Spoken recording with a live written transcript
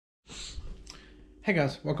Hey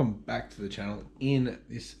guys, welcome back to the channel. In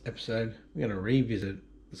this episode, we're going to revisit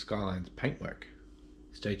the Skyline's paintwork.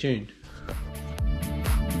 Stay tuned.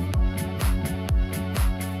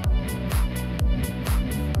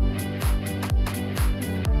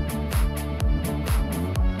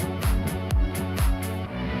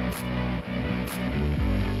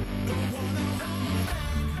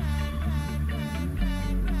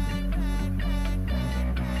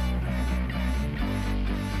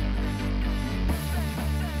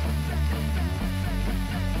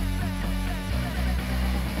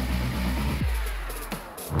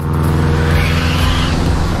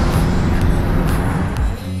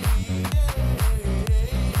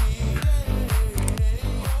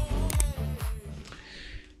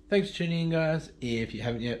 Thanks for tuning in, guys. If you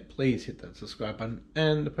haven't yet, please hit that subscribe button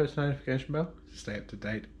and the post notification bell to stay up to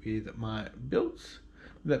date with my builds.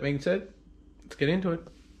 With that being said, let's get into it.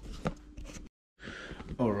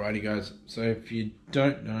 Alrighty guys, so if you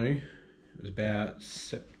don't know, it was about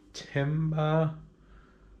September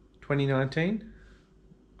 2019.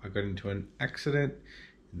 I got into an accident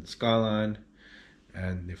in the Skyline,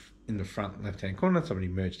 and in the front left hand corner somebody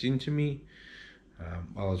merged into me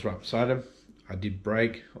while I was right beside him. I did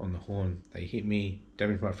brake on the horn. They hit me,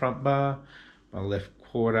 damaged my front bar, my left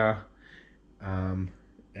quarter, and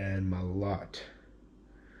my light.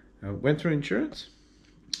 Went through insurance.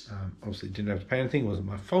 Obviously didn't have to pay anything, it wasn't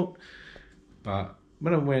my fault. But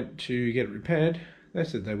when I went to get it repaired, they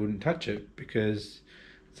said they wouldn't touch it because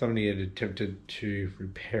somebody had attempted to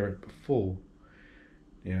repair it before.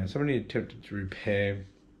 Somebody had attempted to repair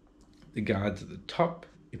the guards at the top.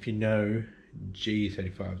 If you know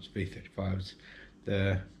G35s, V35s,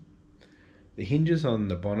 the hinges on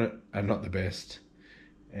the bonnet are not the best,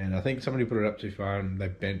 and I think somebody put it up too far and they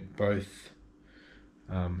bent both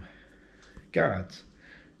guards.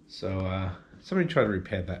 So somebody tried to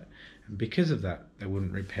repair that, and because of that they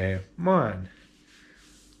wouldn't repair mine.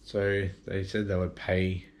 So they said they would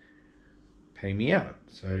pay me out.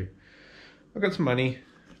 So I got some money.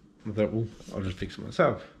 I thought, well, I'll just fix it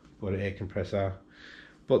myself. Bought an air compressor,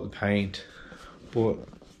 bought the paint, bought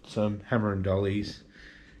some hammer and dollies,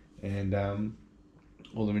 and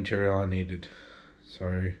all the material I needed.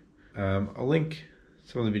 So I'll link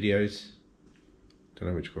some of the videos. Don't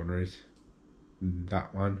know which corner is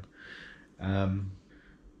that one.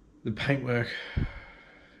 The paintwork,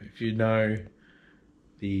 if you know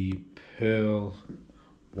the pearl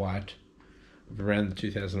white of around the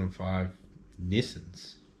 2005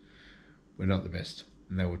 Nissans, were not the best,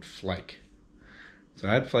 and they would flake. So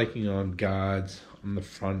I had flaking on guards, on the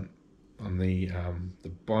front, on the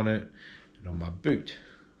bonnet, and on my boot.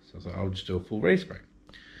 So I thought I'll just do a full respray.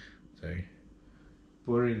 So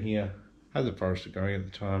put it in here. Had the Forester going at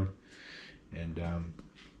the time, and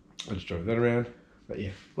I just drove that around. But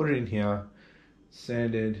yeah, put it in here,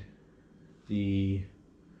 sanded the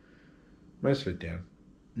most of it down.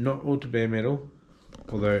 Not all to bare metal,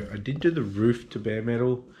 although I did do the roof to bare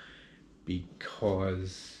metal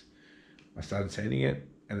because I started sanding it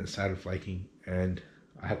and it started flaking and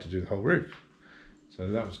I had to do the whole roof. So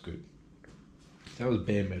that was good. That was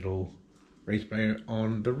bare metal respray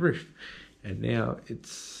on the roof. And now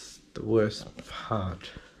it's the worst part.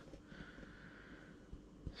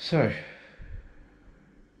 So I'm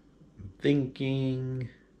thinking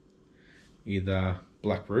either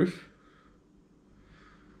black roof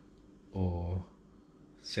or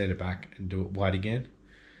sand it back and do it white again.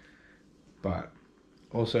 But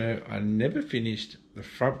also, I never finished the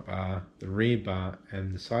front bar, the rear bar,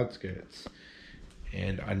 and the side skirts.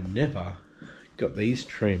 And I never got these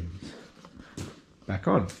trims back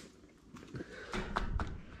on.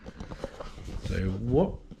 So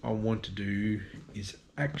what I want to do is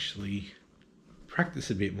actually practice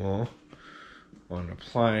a bit more on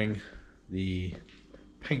applying the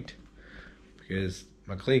paint, because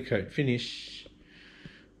my clear coat finish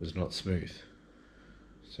was not smooth.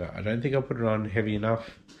 So I don't think I'll put it on heavy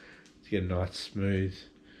enough to get a nice smooth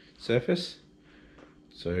surface.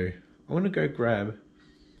 So I'm going to go grab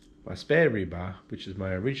my spare rebar, which is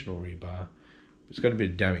my original rebar. It's got a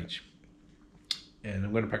bit of damage, and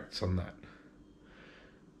I'm going to practice on that.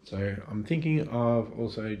 So I'm thinking of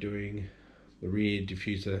also doing the rear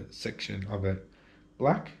diffuser section of it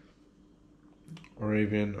black, or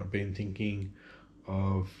even I've been thinking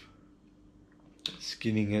of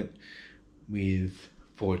skinning it with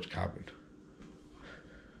forged carbon.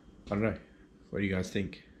 I don't know. What do you guys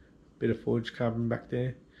think? Bit of forged carbon back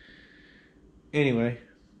there. Anyway,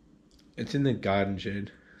 it's in the garden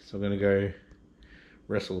shed, so I'm going to go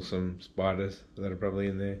wrestle some spiders that are probably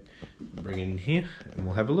in there, bring it in here, and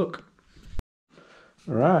we'll have a look.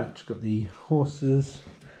 Alright, just got the horses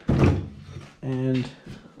and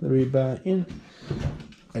the rear bar in.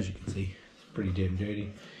 As you can see, it's pretty damn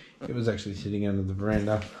dirty. It was actually sitting under the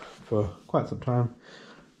veranda for quite some time.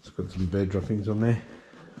 It's got some bird droppings on there,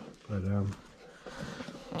 but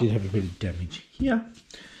did have a bit of damage here.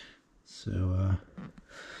 So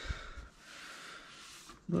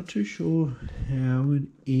not too sure how it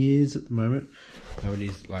is at the moment. How it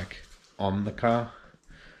is like on the car,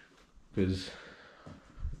 because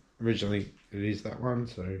originally it is that one,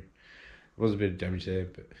 so there was a bit of damage there,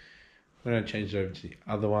 but when I changed it over to the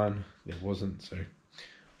other one, there wasn't, so I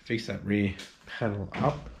fixed that rear panel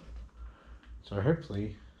up, so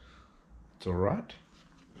hopefully it's alright.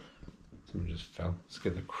 Someone just fell,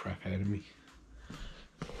 scared the crap out of me.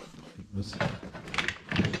 It was,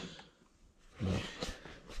 yeah.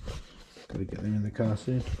 Gotta get them in the car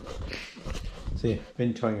soon. So yeah,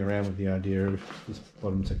 been toying around with the idea of this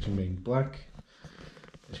bottom section being black.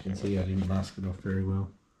 As you can see, I didn't mask it off very well.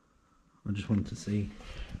 I just wanted to see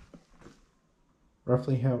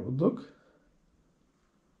roughly how it would look.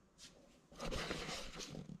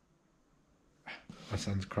 My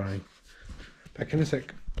son's crying. Back in a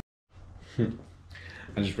sec.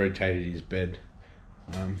 I just rotated his bed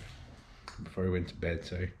before he went to bed,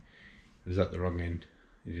 so he was at the wrong end.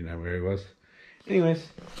 He didn't know where he was. Anyways,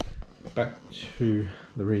 back to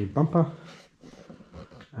the rear bumper.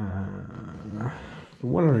 From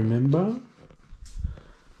what I remember,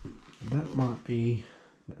 that might be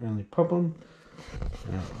the only problem.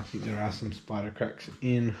 I think there are some spider cracks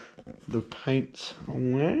in the paint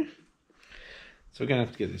on there. So we're going to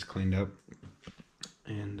have to get this cleaned up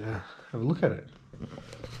and have a look at it.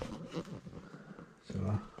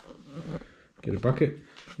 So get a bucket,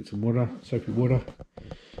 get some water, soapy water,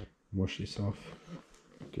 wash this off,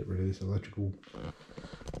 get rid of this electrical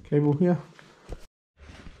cable here.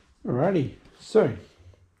 Alrighty, so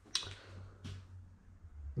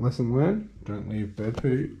lesson learned, don't leave bird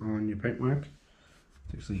poo on your paintwork.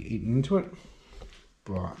 It's actually eaten into it,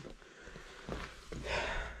 but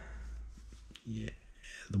yeah,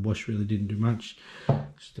 the wash really didn't do much.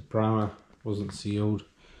 Just the primer wasn't sealed,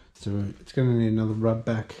 so it's going to need another rub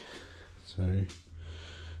back, so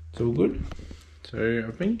it's all good. So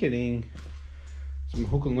I've been getting some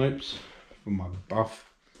hook and loops for my buff,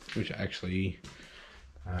 which are actually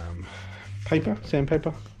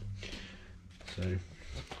sandpaper. So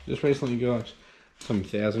just recently got some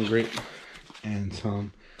 1000 grit and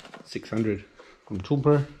some 600 from Tool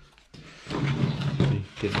Pro.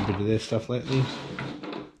 Getting a bit of their stuff lately,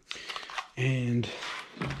 and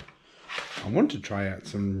I wanted to try out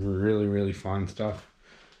some really fine stuff,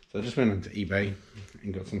 so I just went onto eBay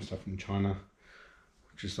and got some stuff from China,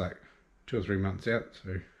 which is like 2 or 3 months out,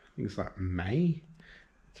 so I think it's like May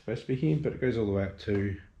it's supposed to be here, but it goes all the way up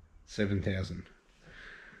to 7,000,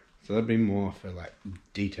 so that'd be more for like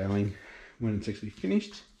detailing when it's actually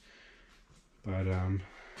finished. But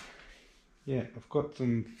yeah, I've got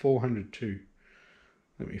some 400 too.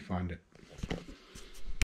 Let me find it.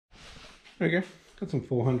 There we go, got some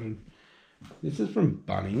 400. This is from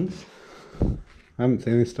Bunnings. I haven't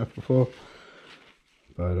seen this stuff before,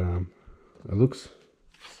 but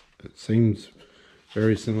it seems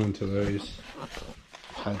very similar to those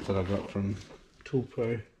pads that I got from Tool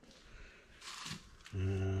Pro.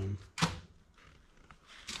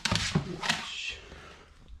 Which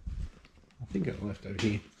I think I left over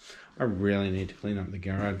here. I really need to clean up the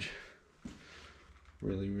garage.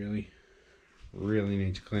 Really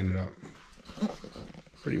need to clean it up.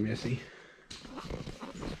 Pretty messy.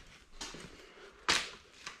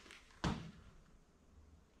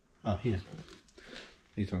 Oh, here.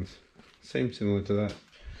 These ones. Seem similar to that.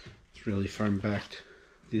 It's really foam backed.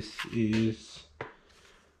 This is,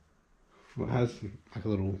 well, it has like a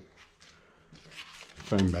little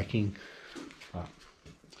foam backing. But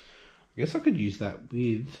I guess I could use that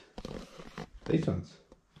with these ones.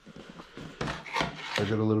 I've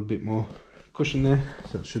got a little bit more cushion there,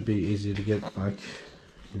 so it should be easier to get, like,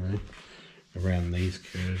 you know, around these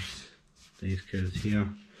curves here.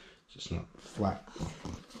 It's just not flat.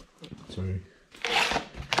 So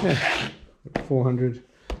yeah, 400,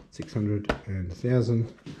 600 and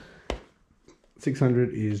 1000.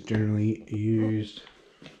 600 is generally used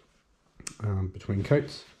between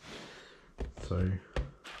coats, so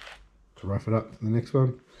to rough it up for the next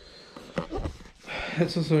one.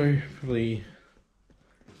 That's also probably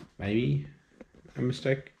maybe a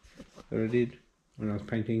mistake that I did when I was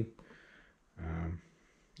painting.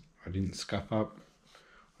 I didn't scuff up.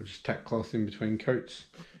 I just tack cloth in between coats,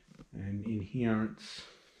 and in here it's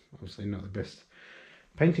obviously not the best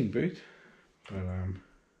painting booth, but I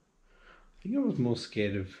think I was more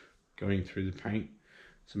scared of going through the paint,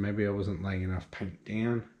 so maybe I wasn't laying enough paint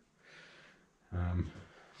down.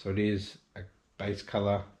 So it is a base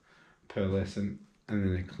colour, pearlescent, and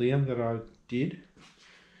then a clear that I did.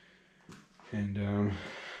 And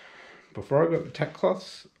before I got the tack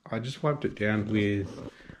cloths, I just wiped it down with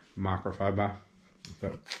microfiber.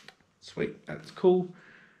 But sweet, that's cool.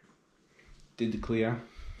 Did the clear,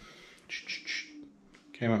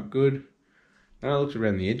 came up good. Then I looked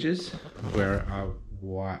around the edges where I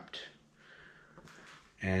wiped,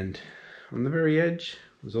 and on the very edge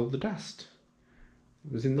was all the dust.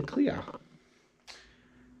 It was in the clear.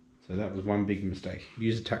 So that was one big mistake.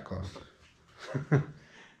 Use a tack cloth.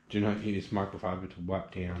 Do not use microfiber to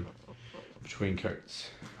wipe down between coats.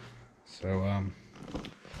 So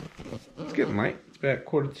it's getting late. It's about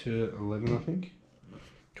 11:15, I think.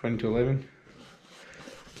 20 to 11.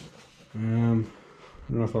 I don't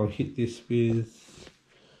know if I'll hit this with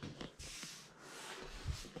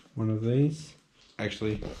one of these.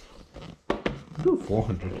 Actually, I'll do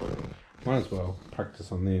 400. Might as well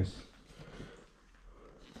practice on this.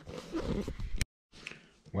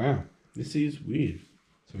 Wow, this is weird.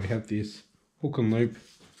 So we have this hook and loop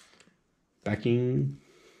backing.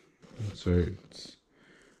 So it's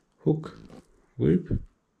hook, loop,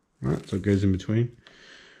 right? So it goes in between.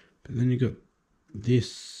 But then you got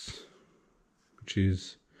this, which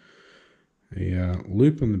is a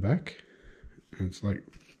loop on the back, and it's like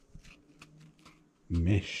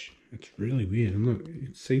mesh. It's really weird. And look,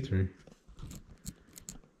 it's see-through.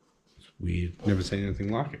 It's weird. Never seen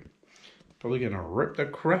anything like it. Probably gonna rip the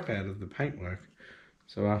crap out of the paintwork.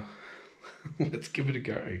 So let's give it a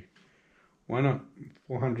go. Why not?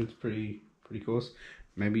 400's pretty coarse.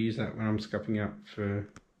 Maybe use that when I'm scupping up for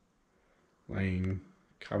laying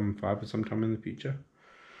carbon fibre sometime in the future.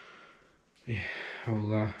 Yeah,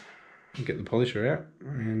 I'll get the polisher out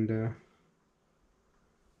and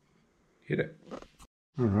hit it.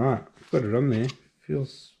 Alright, I've got it on there.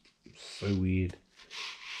 Feels so weird.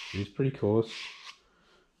 It's pretty coarse.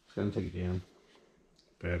 It's going to take it down.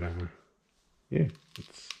 But yeah,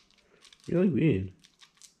 it's really weird.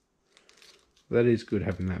 That is good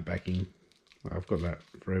having that backing. Well, I've got that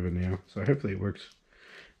forever now, so hopefully it works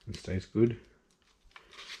and stays good.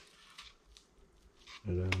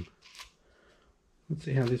 But let's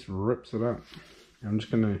see how this rips it up. I'm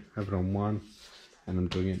just going to have it on one, and I'm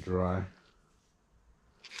doing it dry.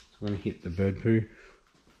 So I'm going to hit the bird poo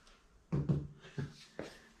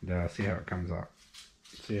and see how it comes up.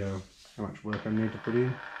 See how much work I need to put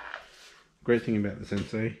in. Great thing about the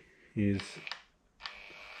Sensei is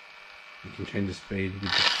you can change the speed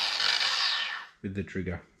with the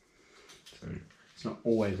trigger, so it's not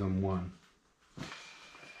always on one.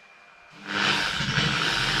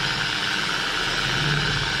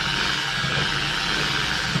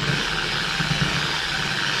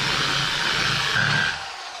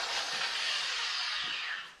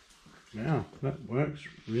 Wow, that works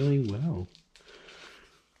really well.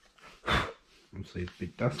 Obviously it's a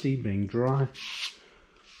bit dusty being dry,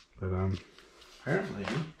 but apparently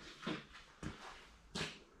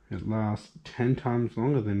it lasts 10 times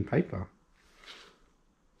longer than paper.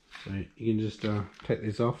 So you can just take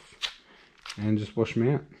these off and just wash them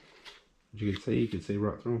out. As you can see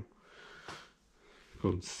right through them. It's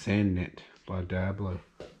called Sand Net by Diablo.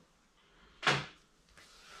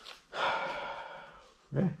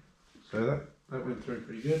 Yeah, so that went through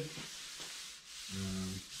pretty good.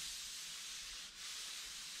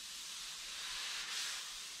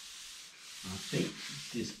 I think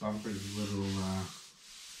this bumper is a little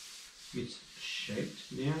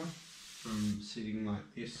misshaped now from sitting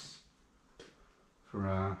like this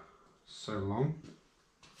for so long.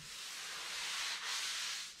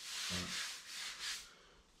 So,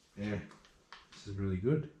 yeah, this is really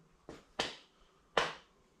good.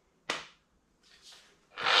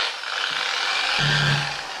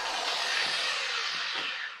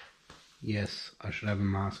 Yes, I should have a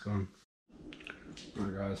mask on.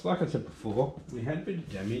 Alright guys, like I said before, we had a bit of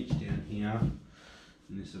damage down here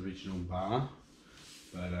in this original bar,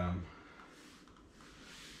 but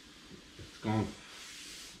it's gone.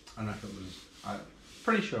 I don't know if it was, I'm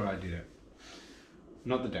pretty sure I did it.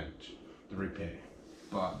 Not the damage, the repair.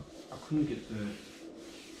 But I couldn't get the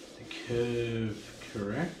curve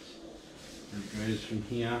correct. And it goes from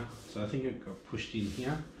here, so I think it got pushed in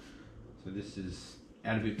here. So this is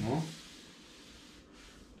out a bit more.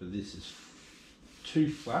 But this is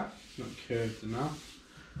too flat, it's not curved enough.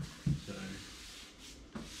 So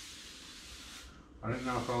I don't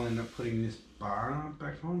know if I'll end up putting this bar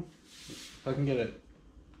back on. If I can get it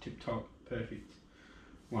tip top perfect,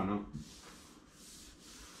 why not?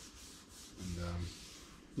 And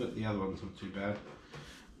look, the other one's not too bad.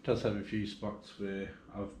 It does have a few spots where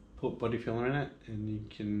I've put body filler in it and you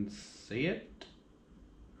can see it.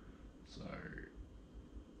 So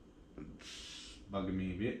it's bugging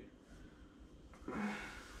me a bit.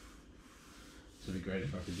 So it'd be great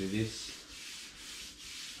if I could do this.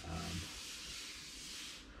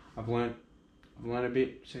 I've learned a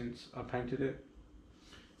bit since I painted it.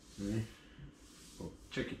 Well,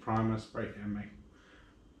 check your primer, spray it and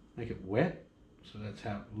make it wet. So that's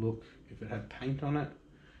how it would look if it had paint on it.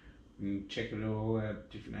 And check it all out,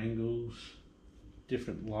 different angles,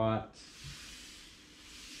 different lights.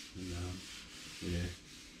 And yeah,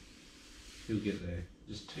 you'll get there.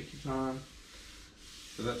 Just take your time.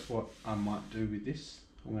 So that's what I might do with this.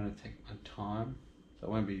 I'm going to take my time. So it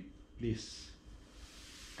won't be this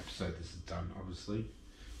episode this is done, obviously. You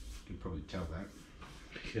can probably tell that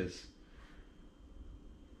because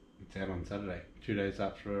it's out on Saturday, 2 days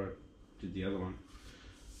after I did the other one.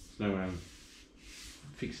 There's no way I'm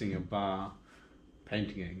fixing a bar,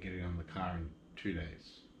 painting it and getting it on the car in 2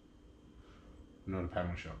 days. I'm not a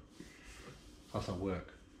panel shop. Plus I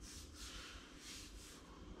work.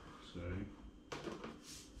 So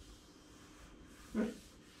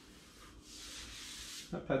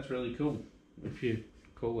that pad's really cool, if you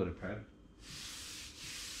call it a pad.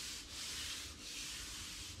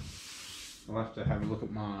 I'll have to have a look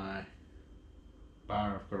at my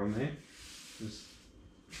bar I've got on there. Just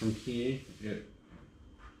from here, yeah,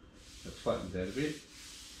 it flattens out a bit.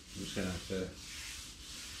 I'm just going to have to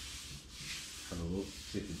have a look,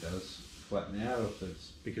 see if it does flatten out, or if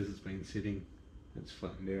it's because it's been sitting, it's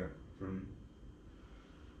flattened out from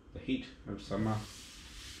the heat of summer.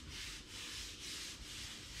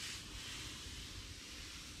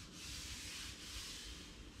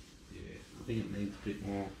 Yeah, I think it needs a bit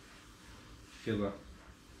more filler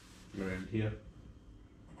around here.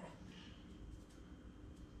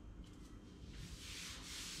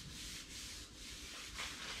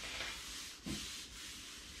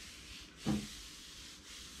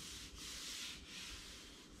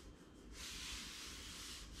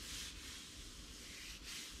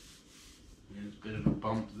 There's a bit of a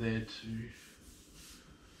bump there too.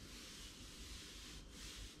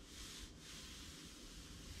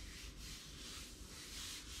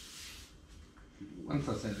 Once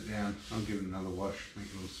I set it down, I'll give it another wash, make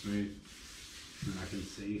it all smooth, and I can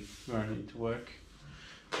see where I need to work.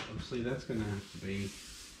 Obviously that's going to have to be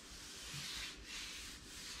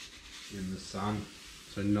in the sun,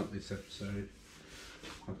 so not this episode.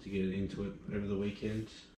 I'll have to get it into it over the weekend.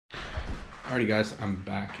 Alrighty guys, I'm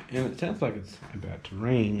back, and it sounds like it's about to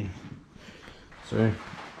rain. So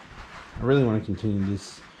I really want to continue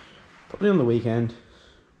this probably on the weekend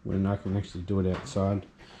when I can actually do it outside.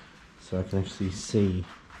 So I can actually see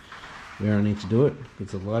where I need to do it,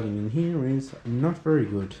 because the lighting in here is not very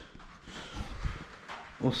good.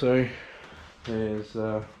 Also, there's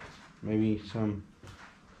maybe some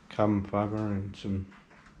carbon fibre and some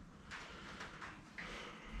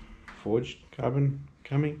forged carbon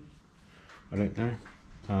coming. I don't know.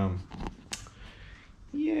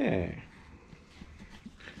 Yeah.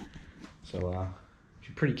 So if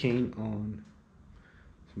you're pretty keen on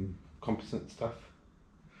some composite stuff,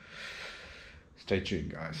 stay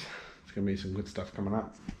tuned guys, it's going to be some good stuff coming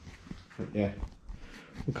up. But yeah,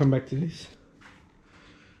 we'll come back to this,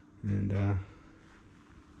 and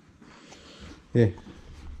yeah,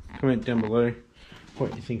 comment down below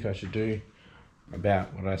what you think I should do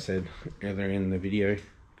about what I said earlier in the video,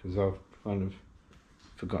 because I've kind of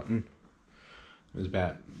forgotten. It was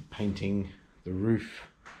about painting the roof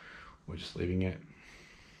or just leaving it.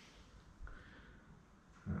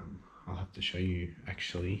 I'll have to show you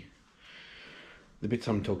actually the bits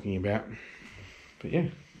I'm talking about, but yeah,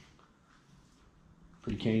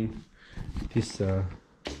 pretty keen. This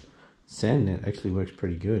sand net actually works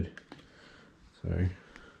pretty good, so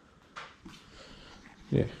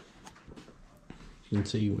yeah, you can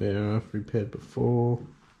see where I've repaired before.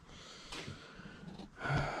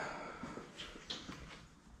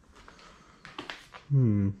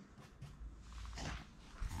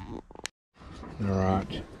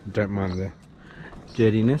 Alright, don't mind the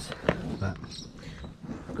dirtiness, but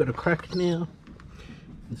I've got a crack now.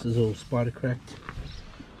 This is all spider cracked.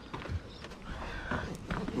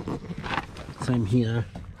 Same here,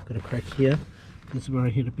 got a crack here. This is where I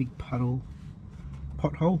hit a big pothole.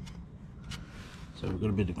 So we've got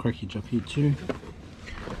a bit of crackage up here too.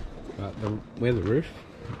 But where the roof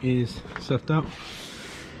is stuffed up,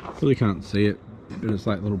 really can't see it, but it's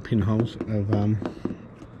like little pinholes of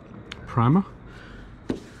primer.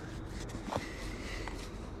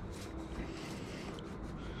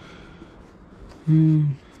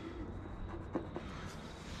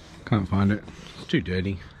 Can't find it, it's too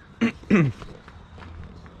dirty.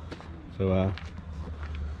 So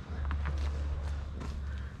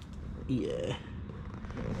yeah.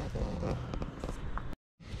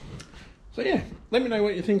 So yeah, let me know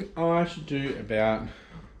what you think I should do about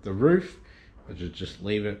the roof. I should just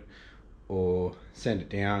leave it or sand it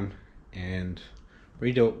down and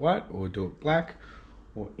redo it white, or do it black,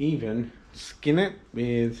 or even skin it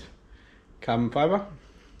with carbon fibre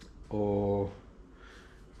or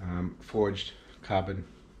forged carbon.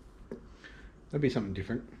 That'd be something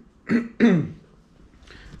different.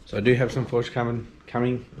 So I do have some forged carbon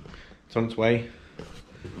coming. It's on its way.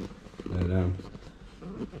 But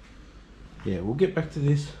yeah, we'll get back to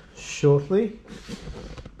this shortly.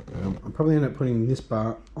 I'll probably end up putting this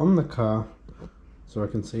bar on the car so I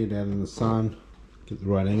can see it out in the sun, get the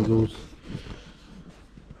right angles,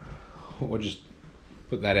 or just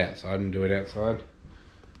put that outside and do it outside.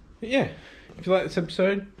 But yeah, if you like this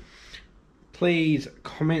episode, please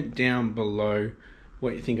comment down below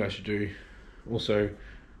what you think I should do. Also,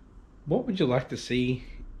 what would you like to see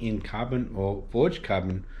in carbon or forged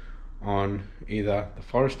carbon on either the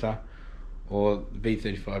Forester or the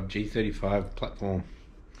V35 G35 platform?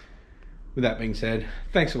 With that being said,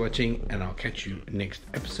 thanks for watching, and I'll catch you next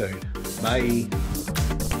episode. Bye.